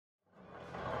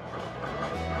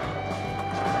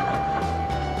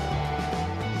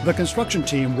The construction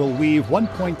team will weave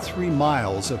 1.3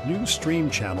 miles of new stream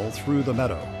channel through the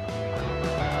meadow.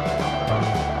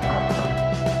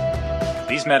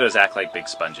 These meadows act like big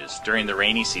sponges. During the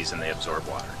rainy season, they absorb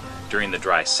water. During the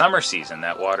dry summer season,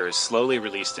 that water is slowly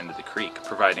released into the creek,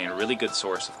 providing a really good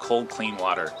source of cold, clean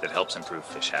water that helps improve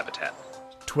fish habitat.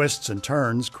 Twists and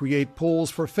turns create pools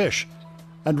for fish,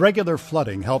 and regular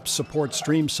flooding helps support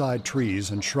streamside trees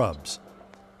and shrubs.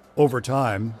 Over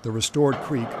time, the restored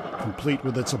creek, complete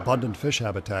with its abundant fish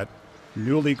habitat,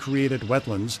 newly created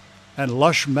wetlands, and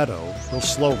lush meadow will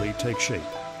slowly take shape.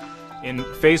 In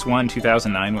phase 1,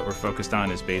 2009, what we're focused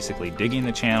on is basically digging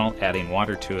the channel, adding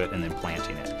water to it, and then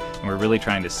planting it. And we're really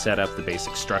trying to set up the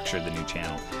basic structure of the new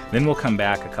channel. Then we'll come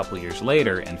back a couple years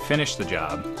later and finish the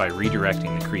job by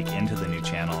redirecting the creek into the new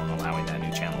channel and allowing that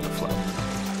new channel to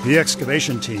flow. The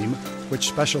excavation team, which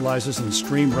specializes in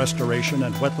stream restoration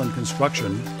and wetland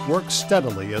construction, works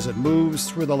steadily as it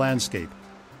moves through the landscape,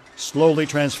 slowly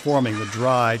transforming the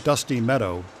dry, dusty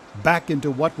meadow back into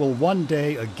what will one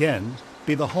day again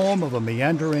be the home of a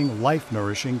meandering,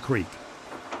 life-nourishing creek.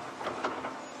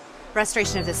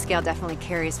 Restoration of this scale definitely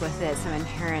carries with it some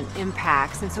inherent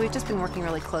impacts, and so we've just been working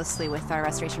really closely with our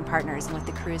restoration partners and with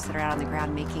the crews that are out on the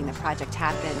ground making the project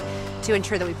happen to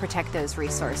ensure that we protect those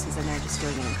resources, and they're just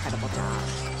doing an incredible job.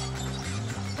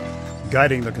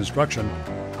 Guiding the construction,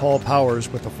 Paul Powers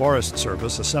with the Forest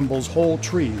Service assembles whole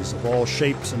trees of all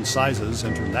shapes and sizes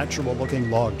into natural-looking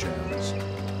log jams.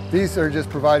 These are just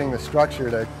providing the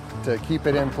structure to keep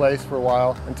it in place for a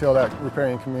while until that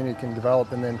riparian community can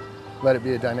develop, and then let it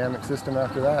be a dynamic system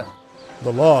after that.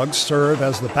 The logs serve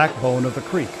as the backbone of the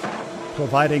creek,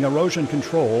 providing erosion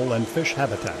control and fish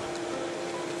habitat.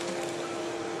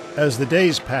 As the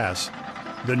days pass,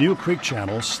 the new creek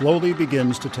channel slowly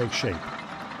begins to take shape.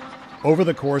 Over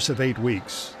the course of 8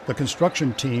 weeks, the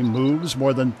construction team moves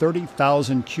more than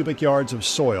 30,000 cubic yards of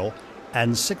soil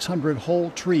and 600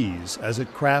 whole trees as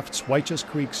it crafts White's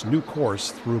Creek's new course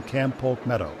through Camp Polk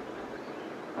Meadow.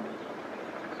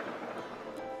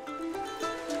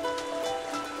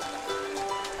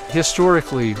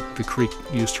 Historically, the creek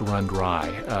used to run dry.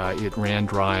 It ran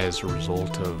dry as a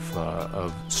result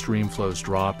of stream flows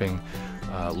dropping,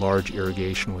 large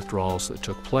irrigation withdrawals that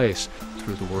took place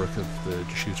through the work of the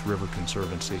Deschutes River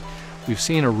Conservancy. We've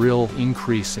seen a real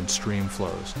increase in stream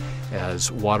flows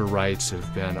as water rights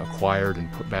have been acquired and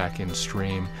put back in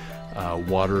stream.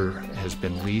 Water has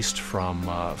been leased from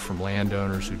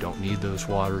landowners who don't need those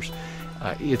waters.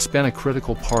 It's been a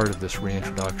critical part of this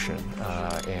reintroduction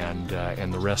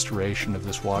and the restoration of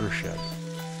this watershed.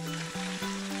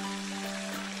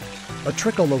 A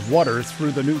trickle of water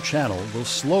through the new channel will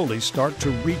slowly start to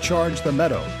recharge the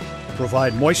meadow,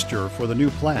 provide moisture for the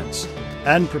new plants,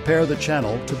 and prepare the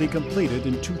channel to be completed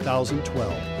in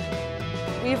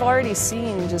 2012. We've already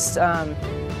seen just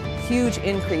huge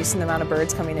increase in the amount of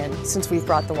birds coming in since we've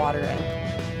brought the water in.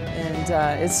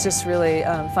 And it's just really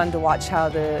fun to watch how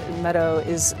the meadow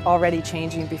is already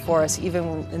changing before us,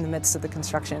 even in the midst of the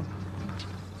construction.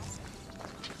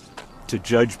 To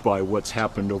judge by what's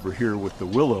happened over here with the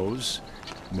willows,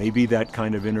 maybe that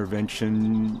kind of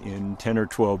intervention in 10 or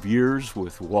 12 years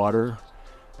with water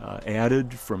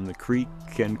added from the creek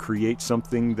can create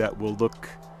something that will look,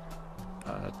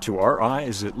 to our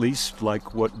eyes at least,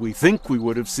 like what we think we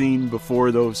would have seen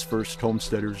before those first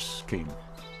homesteaders came.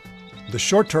 The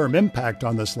short-term impact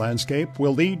on this landscape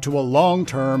will lead to a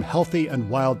long-term healthy and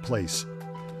wild place,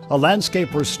 a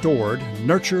landscape restored,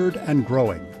 nurtured, and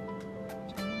growing.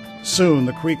 Soon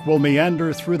the creek will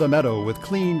meander through the meadow with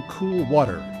clean, cool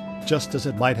water, just as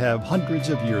it might have hundreds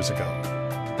of years ago.